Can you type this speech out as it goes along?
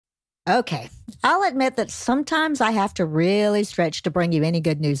Okay, I'll admit that sometimes I have to really stretch to bring you any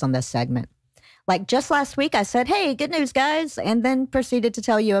good news on this segment. Like just last week, I said, hey, good news, guys, and then proceeded to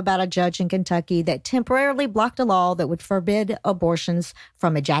tell you about a judge in Kentucky that temporarily blocked a law that would forbid abortions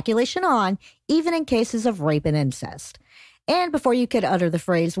from ejaculation on, even in cases of rape and incest. And before you could utter the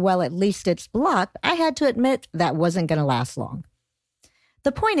phrase, well, at least it's blocked, I had to admit that wasn't going to last long.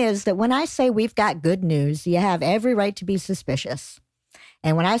 The point is that when I say we've got good news, you have every right to be suspicious.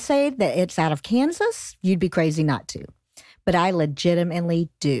 And when I say that it's out of Kansas, you'd be crazy not to. But I legitimately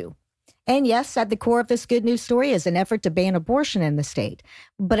do. And yes, at the core of this good news story is an effort to ban abortion in the state.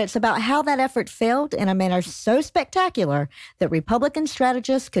 But it's about how that effort failed in a manner so spectacular that Republican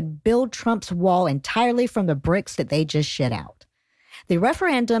strategists could build Trump's wall entirely from the bricks that they just shit out. The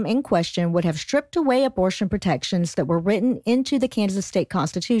referendum in question would have stripped away abortion protections that were written into the Kansas state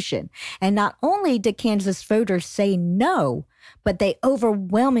constitution. And not only did Kansas voters say no, but they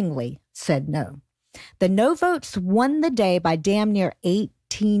overwhelmingly said no. The no votes won the day by damn near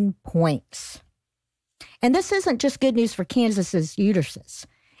 18 points. And this isn't just good news for Kansas's uteruses.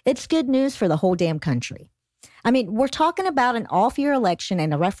 It's good news for the whole damn country. I mean, we're talking about an off-year election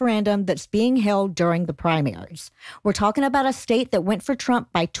and a referendum that's being held during the primaries. We're talking about a state that went for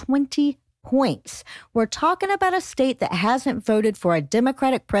Trump by 20 points. We're talking about a state that hasn't voted for a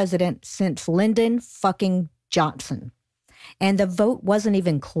Democratic president since Lyndon fucking Johnson. And the vote wasn't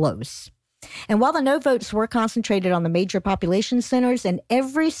even close. And while the no votes were concentrated on the major population centers in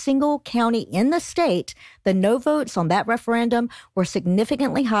every single county in the state, the no votes on that referendum were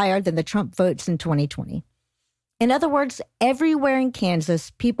significantly higher than the Trump votes in 2020. In other words, everywhere in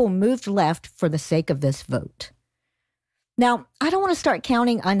Kansas, people moved left for the sake of this vote. Now, I don't want to start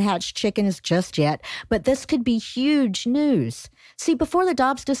counting unhatched chickens just yet, but this could be huge news. See, before the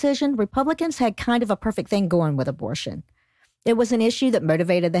Dobbs decision, Republicans had kind of a perfect thing going with abortion. It was an issue that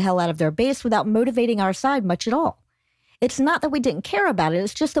motivated the hell out of their base without motivating our side much at all. It's not that we didn't care about it,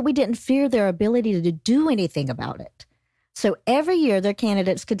 it's just that we didn't fear their ability to do anything about it. So every year, their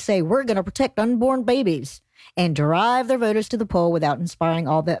candidates could say, we're going to protect unborn babies, and drive their voters to the poll without inspiring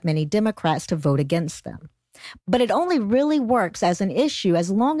all that many Democrats to vote against them. But it only really works as an issue as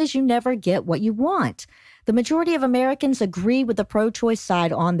long as you never get what you want. The majority of Americans agree with the pro-choice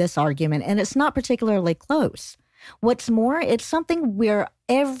side on this argument, and it's not particularly close. What's more, it's something we're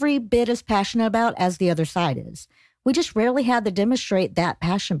every bit as passionate about as the other side is. We just rarely had to demonstrate that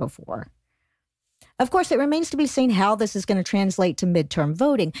passion before. Of course, it remains to be seen how this is going to translate to midterm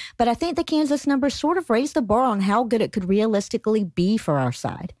voting, but I think the Kansas numbers sort of raised the bar on how good it could realistically be for our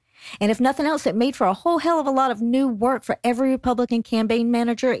side. And if nothing else, it made for a whole hell of a lot of new work for every Republican campaign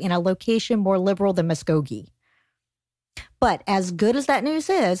manager in a location more liberal than Muskogee. But as good as that news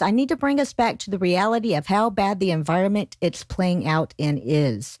is, I need to bring us back to the reality of how bad the environment it's playing out in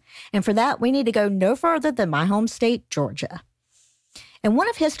is. And for that, we need to go no further than my home state, Georgia. In one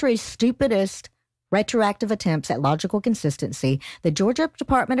of history's stupidest retroactive attempts at logical consistency, the Georgia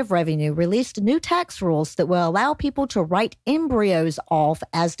Department of Revenue released new tax rules that will allow people to write embryos off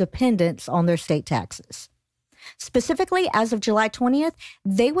as dependents on their state taxes. Specifically, as of July 20th,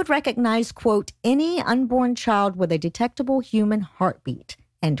 they would recognize, quote, any unborn child with a detectable human heartbeat,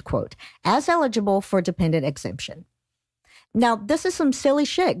 end quote, as eligible for dependent exemption. Now, this is some silly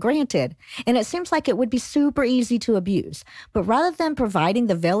shit, granted, and it seems like it would be super easy to abuse. But rather than providing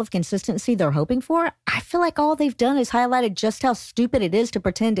the veil of consistency they're hoping for, I feel like all they've done is highlighted just how stupid it is to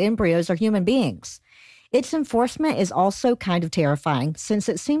pretend embryos are human beings. Its enforcement is also kind of terrifying, since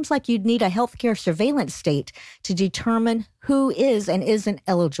it seems like you'd need a healthcare surveillance state to determine who is and isn't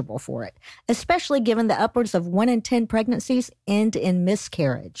eligible for it, especially given the upwards of 1 in 10 pregnancies end in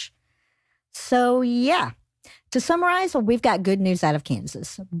miscarriage. So, yeah. To summarize, we've got good news out of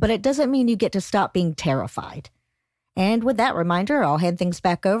Kansas, but it doesn't mean you get to stop being terrified. And with that reminder, I'll hand things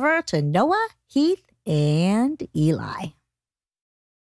back over to Noah, Heath, and Eli.